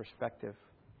in its perspective.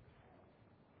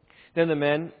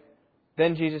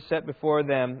 Then Jesus set before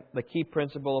them the key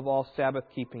principle of all Sabbath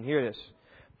keeping. Here it is.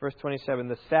 Verse 27.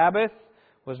 The Sabbath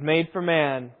was made for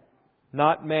man,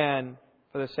 not man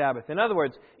for the Sabbath. In other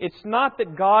words, it's not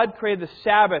that God created the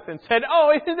Sabbath and said,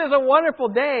 oh, isn't this a wonderful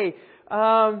day?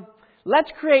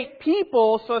 Let's create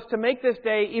people so as to make this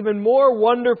day even more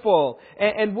wonderful.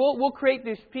 And we'll create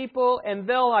these people and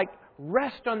they'll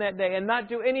rest on that day and not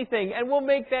do anything. And we'll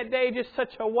make that day just such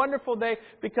a wonderful day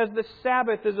because the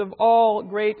Sabbath is of all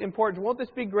great importance. Won't this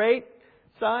be great,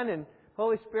 Son and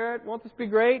Holy Spirit? Won't this be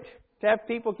great to have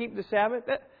people keep the Sabbath?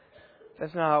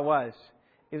 That's not how it was.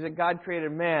 It was that God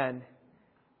created man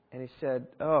and He said,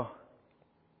 oh,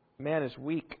 man is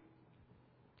weak.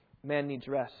 Man needs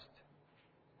rest.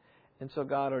 And so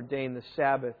God ordained the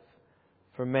Sabbath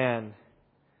for man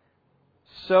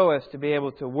so as to be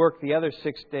able to work the other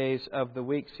 6 days of the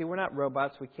week. See, we're not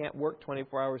robots. We can't work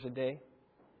 24 hours a day.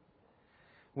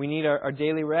 We need our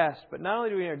daily rest. But not only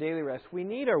do we need our daily rest, we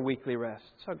need our weekly rest.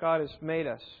 That's how God has made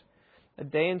us. A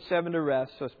day and 7 to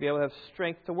rest so as to be able to have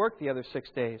strength to work the other 6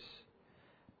 days.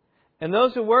 And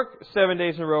those who work 7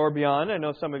 days in a row or beyond, I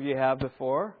know some of you have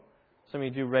before. Some of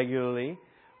you do regularly.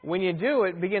 When you do,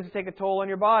 it begins to take a toll on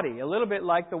your body. A little bit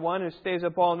like the one who stays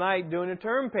up all night doing a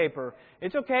term paper.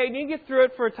 It's okay, you can get through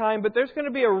it for a time, but there's going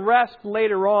to be a rest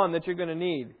later on that you're going to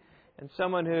need. And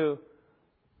someone who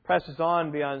presses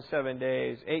on beyond 7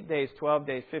 days, 8 days, 12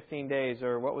 days, 15 days,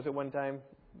 or what was it one time?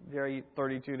 Jerry,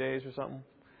 32 days or something?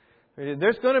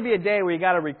 There's going to be a day where you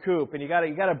got to recoup, and you got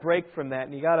to break from that,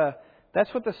 and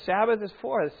that's what the Sabbath is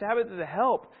for. The Sabbath is a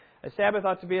help. A Sabbath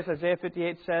ought to be, as Isaiah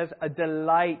 58 says, a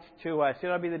delight to us. It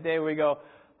ought to be the day where we go,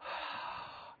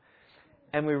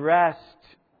 and we rest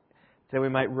that we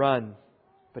might run.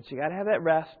 But you got to have that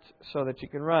rest so that you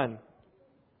can run.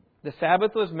 The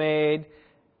Sabbath was made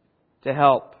to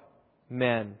help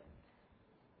men.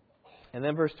 And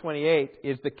then verse 28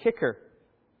 is the kicker.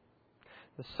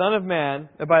 The Son of Man,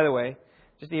 by the way,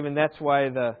 just even that's why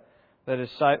the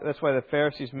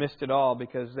Pharisees missed it all,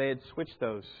 because they had switched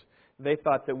those. They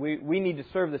thought that we need to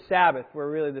serve the Sabbath, where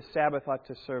really the Sabbath ought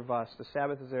to serve us. The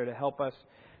Sabbath is there to help us,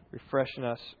 refreshen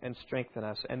us, and strengthen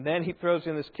us. And then he throws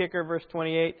in this kicker, verse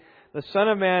 28. The Son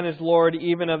of Man is Lord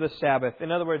even of the Sabbath.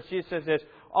 In other words, Jesus says this,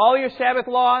 all your Sabbath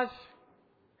laws,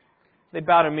 they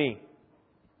bow to me.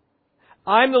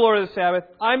 I'm the Lord of the Sabbath.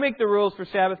 I make the rules for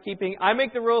Sabbath keeping. I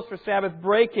make the rules for Sabbath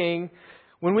breaking.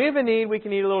 When we have a need, we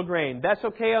can eat a little grain. That's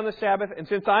okay on the Sabbath. And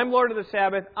since I'm Lord of the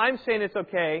Sabbath, I'm saying it's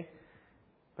okay.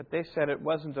 But they said it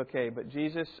wasn't okay. But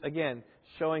Jesus, again,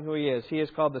 showing who He is. He is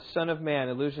called the Son of Man.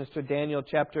 Allusions to Daniel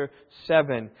chapter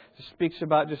 7. It speaks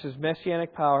about just His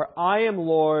messianic power. I am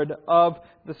Lord of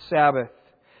the Sabbath.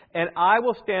 And I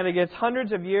will stand against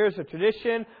hundreds of years of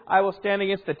tradition. I will stand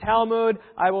against the Talmud.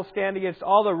 I will stand against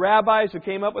all the rabbis who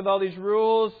came up with all these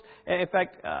rules. And in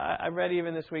fact, I read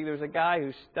even this week, there was a guy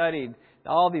who studied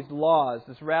all these laws,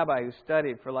 this rabbi who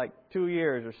studied for 2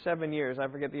 years or 7 years, I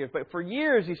forget the years, but for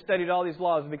years he studied all these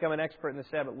laws and become an expert in the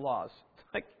Sabbath laws.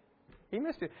 He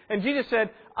missed it. And Jesus said,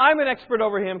 I'm an expert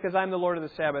over him because I'm the Lord of the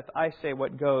Sabbath. I say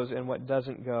what goes and what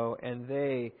doesn't go. And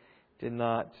they did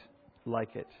not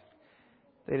like it.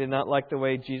 They did not like the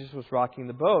way Jesus was rocking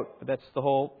the boat. But that's the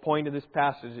whole point of this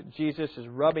passage, that Jesus is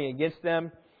rubbing against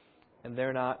them and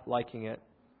they're not liking it.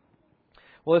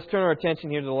 Well, let's turn our attention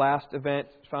here to the last event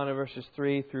found in verses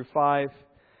 3 through 5.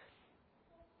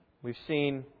 We've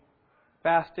seen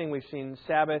fasting, we've seen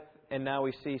Sabbath, and now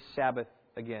we see Sabbath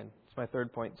again. It's my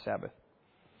third point, Sabbath.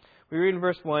 We read in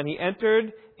verse 1, He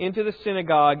entered into the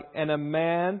synagogue, and a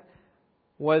man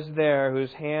was there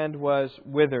whose hand was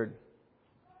withered.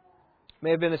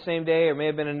 May have been the same day, or may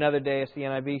have been another day, as the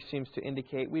NIV seems to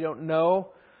indicate. We don't know.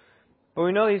 But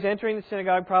we know he's entering the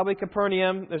synagogue, probably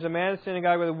Capernaum. There's a man in the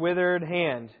synagogue with a withered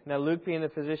hand. Now Luke, being the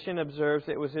physician, observes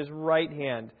it was his right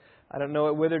hand. I don't know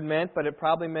what withered meant, but it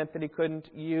probably meant that he couldn't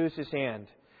use his hand.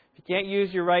 If you can't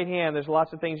use your right hand, there's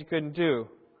lots of things you couldn't do.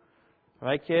 All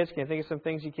right, kids, can you think of some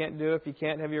things you can't do if you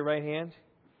can't have your right hand?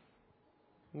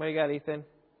 What do you got, Ethan?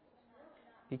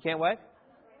 You can't what?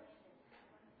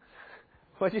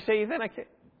 What'd you say, Ethan? I can't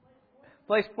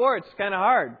play sports. It's kind of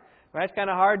hard, right? It's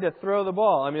kind of hard to throw the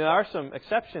ball. I mean, there are some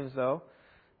exceptions, though,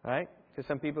 right? To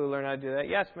some people who learn how to do that.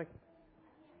 Yes, oh,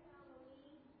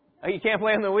 you can't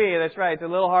play on the Wii. That's right. It's a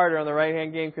little harder on the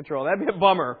right-hand game control. That'd be a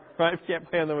bummer, right? If you can't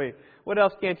play on the Wii. What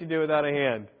else can't you do without a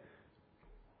hand?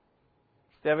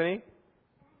 Stephanie?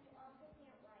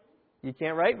 You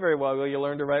can't write very well. Will you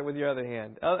learn to write with your other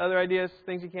hand? Other ideas,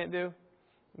 things you can't do?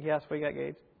 Yes, what you got,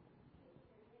 Gage?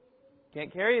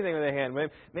 Can't carry anything with a hand.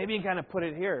 Maybe you can kind of put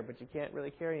it here, but you can't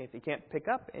really carry anything. You can't pick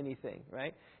up anything,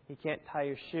 right? You can't tie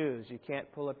your shoes. You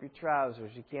can't pull up your trousers.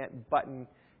 You can't button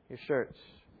your shirts,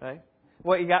 right?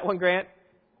 What, you got one, Grant?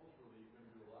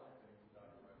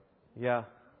 Yeah.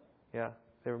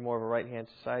 They were more of a right-hand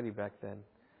society back then.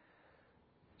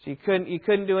 So you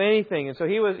couldn't do anything. And so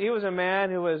he was a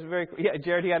man who was very... Yeah,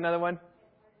 Jared, you got another one?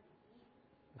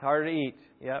 It's harder to eat.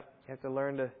 Yep. You have to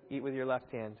learn to eat with your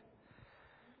left hand.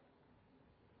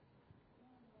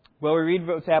 Well, we read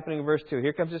what's happening in verse 2.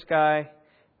 Here comes this guy,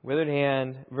 withered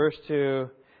hand. Verse 2,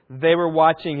 they were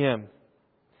watching him.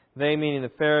 They, meaning the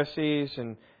Pharisees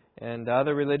and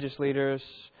other religious leaders,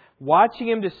 watching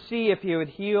him to see if he would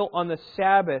heal on the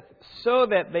Sabbath so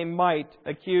that they might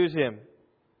accuse him.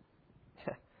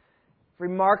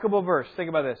 Remarkable verse. Think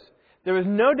about this. There was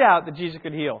no doubt that Jesus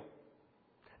could heal.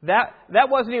 That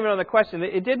wasn't even on the question.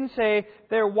 It didn't say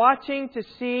they're watching to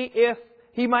see if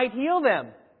he might heal them.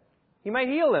 He might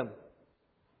heal them.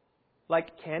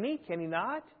 Like, can he? Can he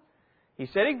not? He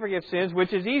said he can forgive sins.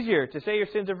 Which is easier, to say your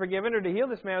sins are forgiven or to heal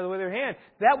this man with a withered hand?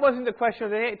 That wasn't the question of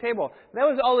the table. That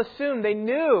was all assumed. They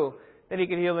knew that he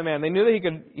could heal the man. They knew that he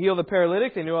could heal the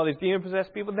paralytic. They knew all these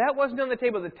demon-possessed people. That wasn't on the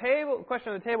table. The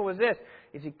question on the table was this: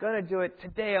 is he going to do it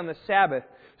today on the Sabbath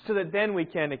so that then we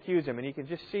can accuse him? And you can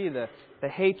just see the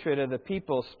hatred of the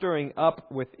people stirring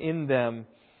up within them,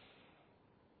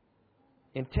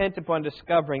 intent upon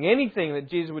discovering anything that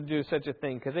Jesus would do such a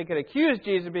thing, because they could accuse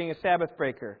Jesus of being a Sabbath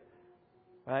breaker,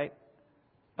 right?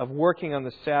 Of working on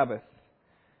the Sabbath.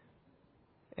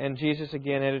 And Jesus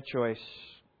again had a choice.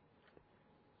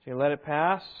 So you let it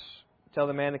pass, tell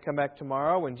the man to come back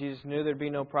tomorrow when Jesus knew there'd be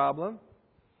no problem,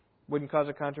 wouldn't cause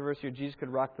a controversy, or Jesus could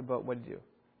rock the boat. What did he do?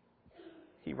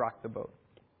 He rocked the boat.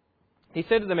 He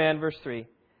said to the man, verse 3,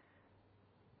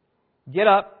 get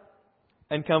up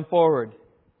and come forward.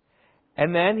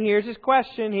 And then here's his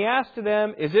question. He asked to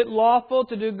them, is it lawful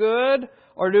to do good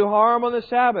or do harm on the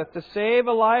Sabbath, to save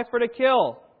a life or to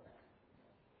kill?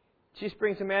 Jesus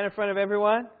brings a man in front of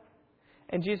everyone,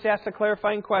 and Jesus asks a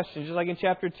clarifying question, just like in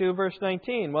chapter 2, verse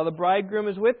 19. While the bridegroom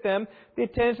is with them, the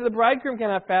attendants of the bridegroom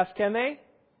cannot fast, can they?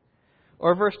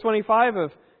 Or verse 25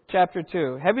 of chapter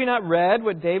 2. Have you not read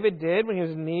what David did when he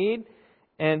was in need,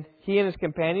 and he and his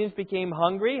companions became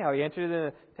hungry? How he entered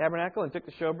the tabernacle and took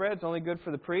the showbread. It's only good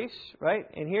for the priests, right?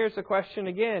 And here's the question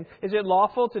again. Is it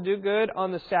lawful to do good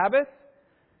on the Sabbath?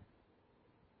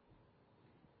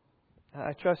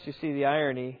 I trust you see the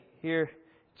irony. Here,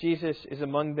 Jesus is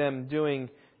among them doing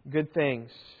good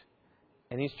things.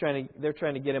 And they're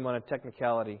trying to get him on a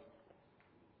technicality.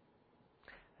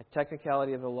 A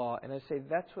technicality of the law. And I say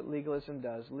that's what legalism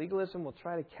does. Legalism will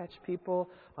try to catch people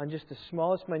on just the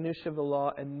smallest minutiae of the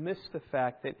law and miss the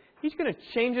fact that he's going to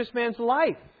change this man's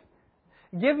life.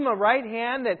 Give him a right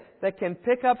hand that can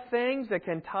pick up things, that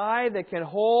can tie, that can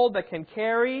hold, that can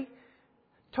carry.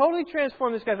 Totally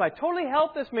transform this guy's life. Totally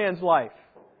help this man's life.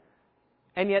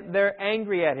 And yet they're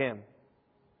angry at him.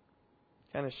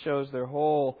 Kind of shows their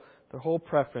whole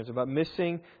preference about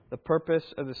missing the purpose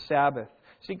of the Sabbath.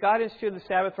 See, God instituted the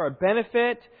Sabbath for our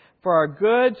benefit, for our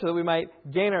good, so that we might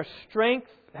gain our strength,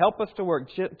 help us to work.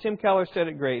 Tim Keller said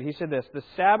it great. He said this: the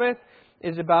Sabbath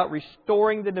is about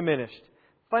restoring the diminished.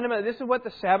 Fundamentally, this is what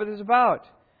the Sabbath is about.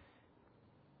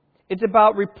 It's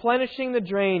about replenishing the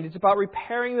drained. It's about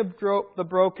repairing the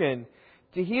broken.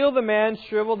 To heal the man's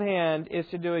shriveled hand is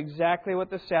to do exactly what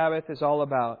the Sabbath is all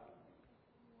about.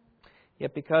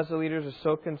 Yet because the leaders are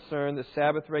so concerned that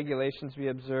Sabbath regulations be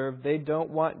observed, they don't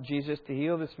want Jesus to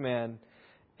heal this man.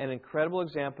 An incredible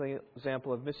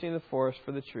example of missing the forest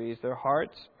for the trees. Their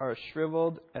hearts are as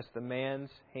shriveled as the man's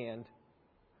hand.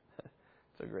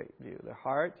 It's a great view. Their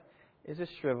heart is as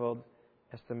shriveled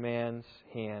as the man's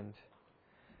hand.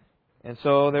 And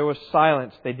so there was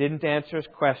silence. They didn't answer his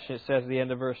question. It says at the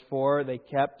end of verse 4, they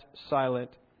kept silent.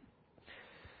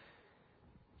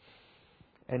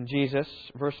 And Jesus,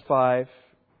 verse 5,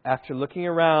 after looking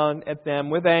around at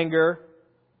them with anger,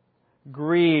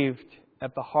 grieved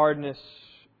at the hardness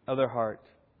of their heart.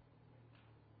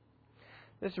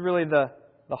 This is really the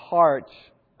the heart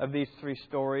of these three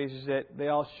stories is that they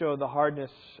all show the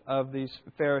hardness of these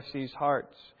Pharisees'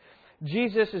 hearts.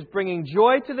 Jesus is bringing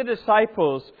joy to the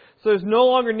disciples, so there's no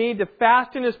longer need to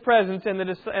fast in His presence, and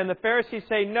the Pharisees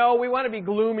say, no, we want to be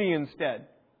gloomy instead.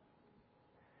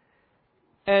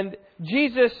 And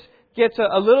Jesus gets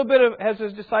a little bit of, has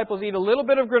His disciples eat a little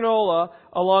bit of granola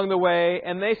along the way,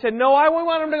 and they said, no, we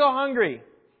want them to go hungry.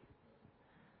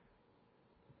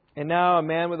 And now a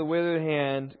man with a withered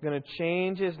hand going to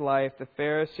change his life. The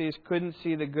Pharisees couldn't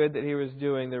see the good that he was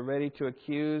doing. They're ready to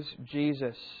accuse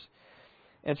Jesus.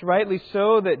 And it's rightly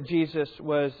so that Jesus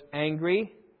was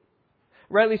angry.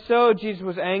 Rightly so, Jesus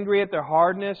was angry at their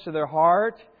hardness of their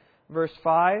heart. Verse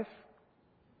 5.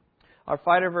 Our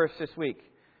fighter verse this week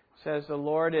says the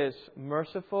Lord is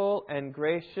merciful and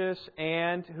gracious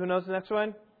and, who knows the next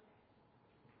one?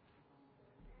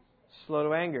 Slow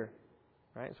to anger.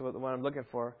 Right? So what I'm looking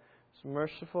for. It's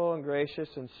merciful and gracious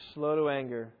and slow to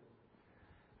anger.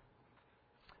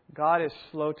 God is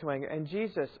slow to anger. And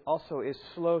Jesus also is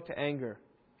slow to anger.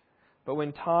 But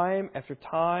when time after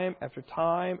time after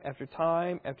time after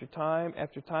time after time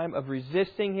after time of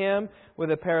resisting Him with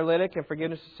a paralytic and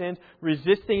forgiveness of sins,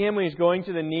 resisting Him when He's going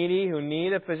to the needy who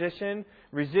need a physician,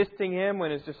 resisting Him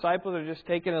when His disciples are just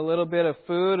taking a little bit of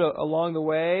food along the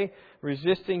way,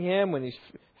 resisting Him when He's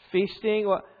feasting,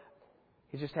 well,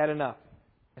 He's just had enough.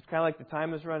 It's kind of like the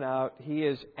time has run out. He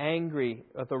is angry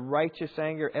with a righteous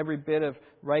anger, every bit of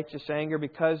righteous anger,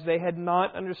 because they had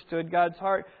not understood God's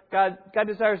heart. God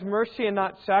desires mercy and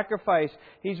not sacrifice.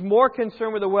 He's more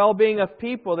concerned with the well-being of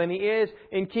people than He is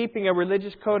in keeping a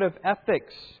religious code of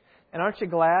ethics. And aren't you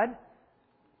glad?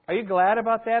 Are you glad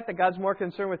about that? That God's more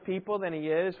concerned with people than He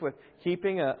is with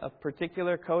keeping a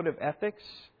particular code of ethics?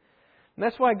 And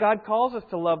that's why God calls us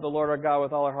to love the Lord our God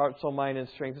with all our heart, soul, mind, and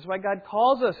strength. That's why God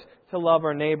calls us to love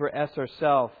our neighbor as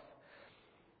ourselves.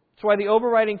 That's why the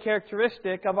overriding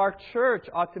characteristic of our church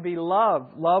ought to be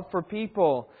love. Love for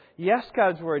people. Yes,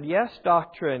 God's Word. Yes,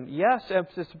 doctrine. Yes,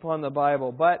 emphasis upon the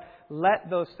Bible. But let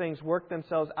those things work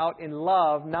themselves out in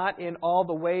love, not in all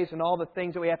the ways and all the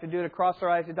things that we have to do to cross our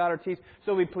I's and dot our T's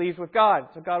so we'll be pleased with God.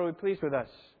 So God will be pleased with us.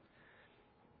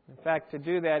 In fact, to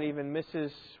do that even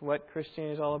misses what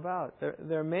Christianity is all about.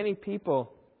 There are many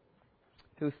people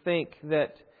who think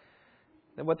that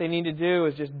what they need to do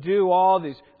is just do all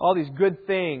these good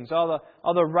things, all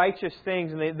the righteous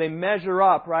things, and they measure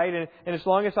up, right? And as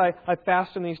long as I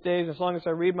fast on these days, as long as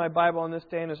I read my Bible on this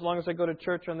day, and as long as I go to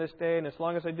church on this day, and as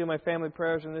long as I do my family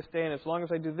prayers on this day, and as long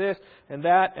as I do this and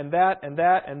that and that and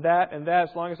that and that and that,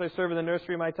 as long as I serve in the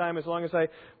nursery my time, as long as I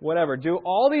whatever do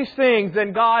all these things,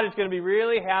 then God is going to be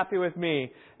really happy with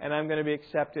me, and I'm going to be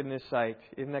accepted in His sight.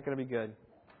 Isn't that going to be good?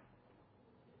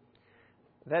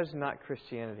 That is not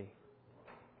Christianity.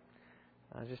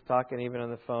 I was just talking even on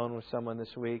the phone with someone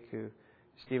this week who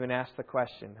Stephen asked the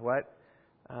question,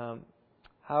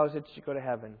 how is it that you go to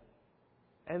heaven?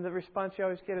 And the response you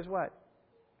always get is what?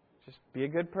 Just be a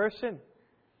good person.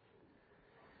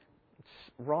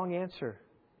 It's the wrong answer.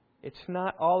 It's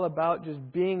not all about just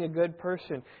being a good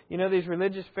person. You know, these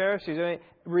religious Pharisees,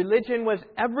 religion was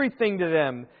everything to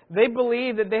them. They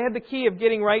believed that they had the key of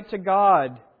getting right to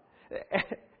God.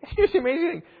 It's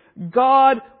amazing.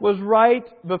 God was right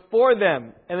before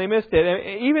them, and they missed it.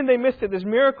 And even they missed it, this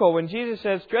miracle, when Jesus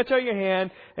says, stretch out your hand,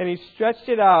 and He stretched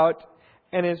it out,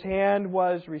 and His hand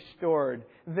was restored.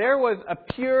 There was a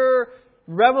pure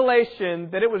revelation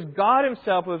that it was God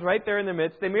Himself who was right there in the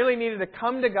midst. They merely needed to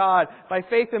come to God by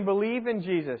faith and believe in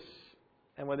Jesus.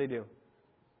 And what did they do?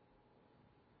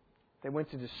 They went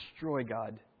to destroy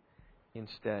God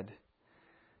instead.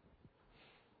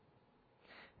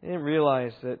 They didn't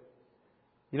realize that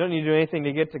you don't need to do anything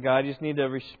to get to God. You just need to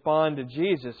respond to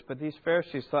Jesus. But these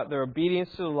Pharisees thought their obedience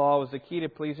to the law was the key to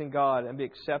pleasing God and be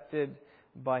accepted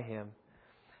by Him.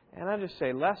 And I just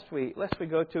say, lest we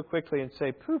go too quickly and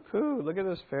say, poo-poo, look at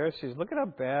those Pharisees. Look at how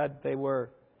bad they were.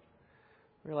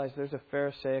 Realize there's a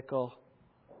Pharisaical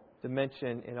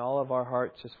dimension in all of our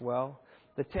hearts as well.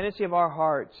 The tendency of our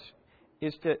hearts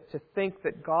is to think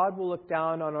that God will look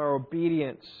down on our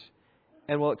obedience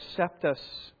and will accept us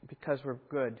because we're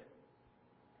good.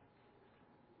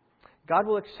 God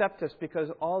will accept us because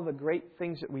of all the great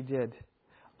things that we did,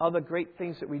 all the great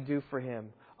things that we do for Him,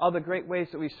 all the great ways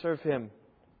that we serve Him.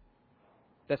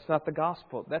 That's not the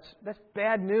gospel. That's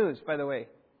bad news, by the way.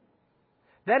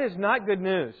 That is not good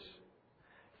news.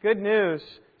 Good news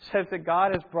says that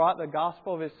God has brought the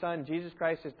gospel of His Son. Jesus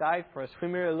Christ has died for us. We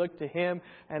merely look to Him,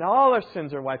 and all our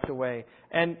sins are wiped away.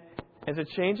 And does it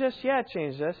change us? Yeah, it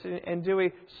changes us. And do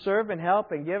we serve and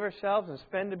help and give ourselves and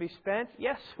spend to be spent?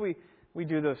 Yes, we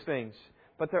do those things.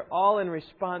 But they're all in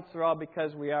response. They're all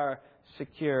because we are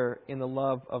secure in the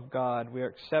love of God. We are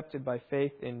accepted by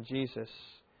faith in Jesus.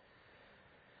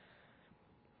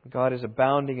 God is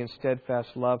abounding in steadfast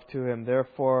love to Him.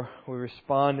 Therefore, we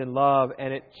respond in love.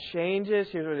 And it changes,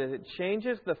 here's what it is, it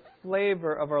changes the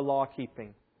flavor of our law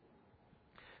keeping.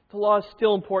 The law is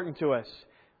still important to us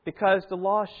because the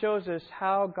law shows us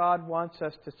how God wants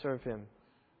us to serve Him.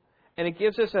 And it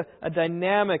gives us a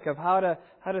dynamic of how to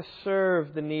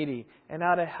serve the needy and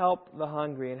how to help the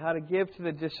hungry and how to give to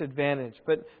the disadvantaged.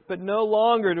 But no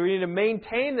longer do we need to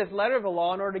maintain this letter of the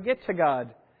law in order to get to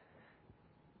God.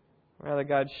 Rather,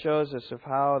 God shows us of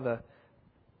how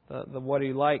the what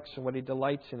He likes and what He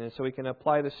delights in, and so we can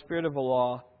apply the spirit of the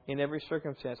law in every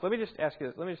circumstance. Let me just ask you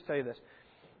this. Let me just tell you this.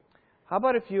 How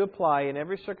about if you apply in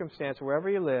every circumstance, wherever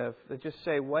you live, that just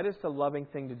say, what is the loving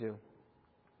thing to do?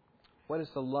 What is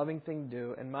the loving thing to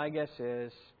do? And my guess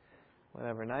is,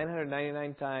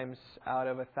 999 times out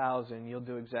of 1,000, you'll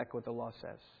do exactly what the law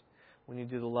says when you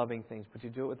do the loving things. But you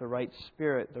do it with the right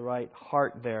spirit, the right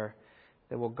heart there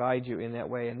that will guide you in that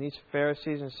way. And these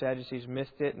Pharisees and Sadducees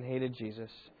missed it and hated Jesus.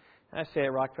 And I say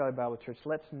at Rock Valley Bible Church,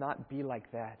 let's not be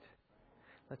like that.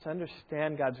 Let's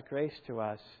understand God's grace to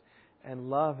us and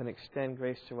love and extend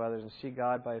grace to others and see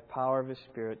God by the power of His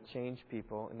Spirit change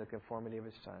people in the conformity of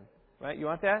His Son. Right? You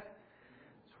want that?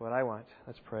 That's what I want.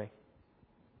 Let's pray.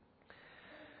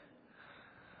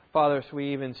 Father, as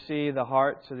we even see the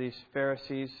hearts of these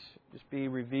Pharisees just be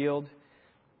revealed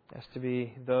as to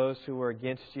be those who were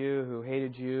against You, who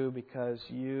hated You because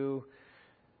You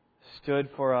stood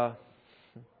for a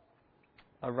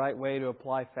right way to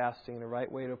apply fasting and a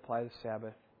right way to apply the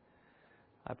Sabbath.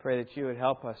 I pray that You would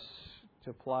help us to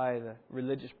apply the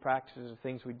religious practices of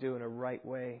things we do in a right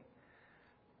way.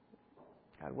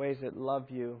 God, ways that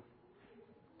love You,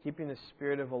 keeping the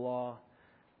spirit of the law,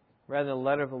 rather than the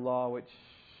letter of the law, which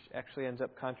actually ends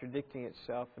up contradicting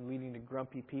itself and leading to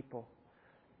grumpy people.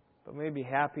 But may we be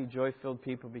happy, joy-filled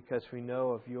people because we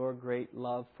know of Your great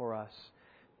love for us.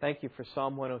 Thank You for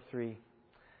Psalm 103.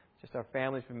 Just our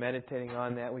family's been meditating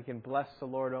on that. We can bless the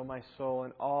Lord, O my soul,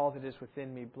 and all that is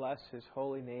within me. Bless His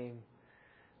holy name.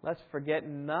 Let's forget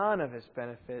none of His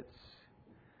benefits,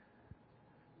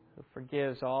 who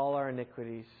forgives all our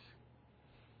iniquities,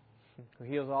 who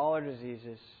heals all our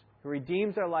diseases, who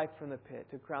redeems our life from the pit,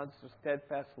 who crowns us with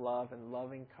steadfast love and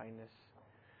loving kindness.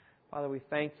 Father, we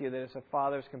thank You that as a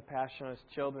father is compassion on his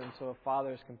children, so a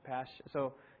father is compassion.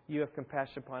 So You have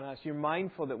compassion upon us. You're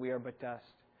mindful that we are but dust.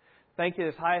 Thank You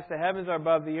that as high as the heavens are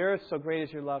above the earth, so great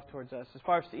is Your love towards us. As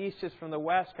far as the east is from the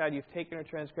west, God, You've taken our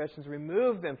transgressions,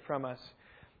 removed them from us.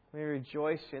 May we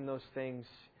rejoice in those things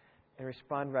and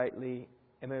respond rightly,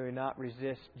 and may we not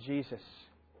resist Jesus,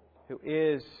 who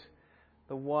is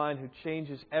the one who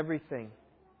changes everything.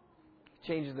 He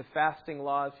changes the fasting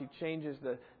laws. He changes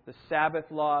the Sabbath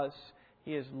laws.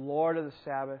 He is Lord of the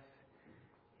Sabbath.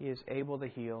 He is able to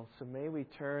heal. So may we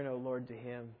turn, O Lord, to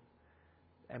Him.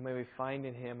 And may we find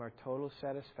in Him our total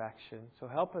satisfaction. So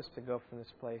help us to go from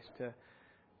this place to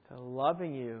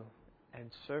loving You and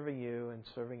serving You and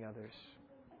serving others.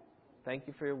 Thank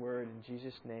You for Your word. In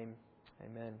Jesus' name,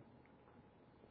 amen.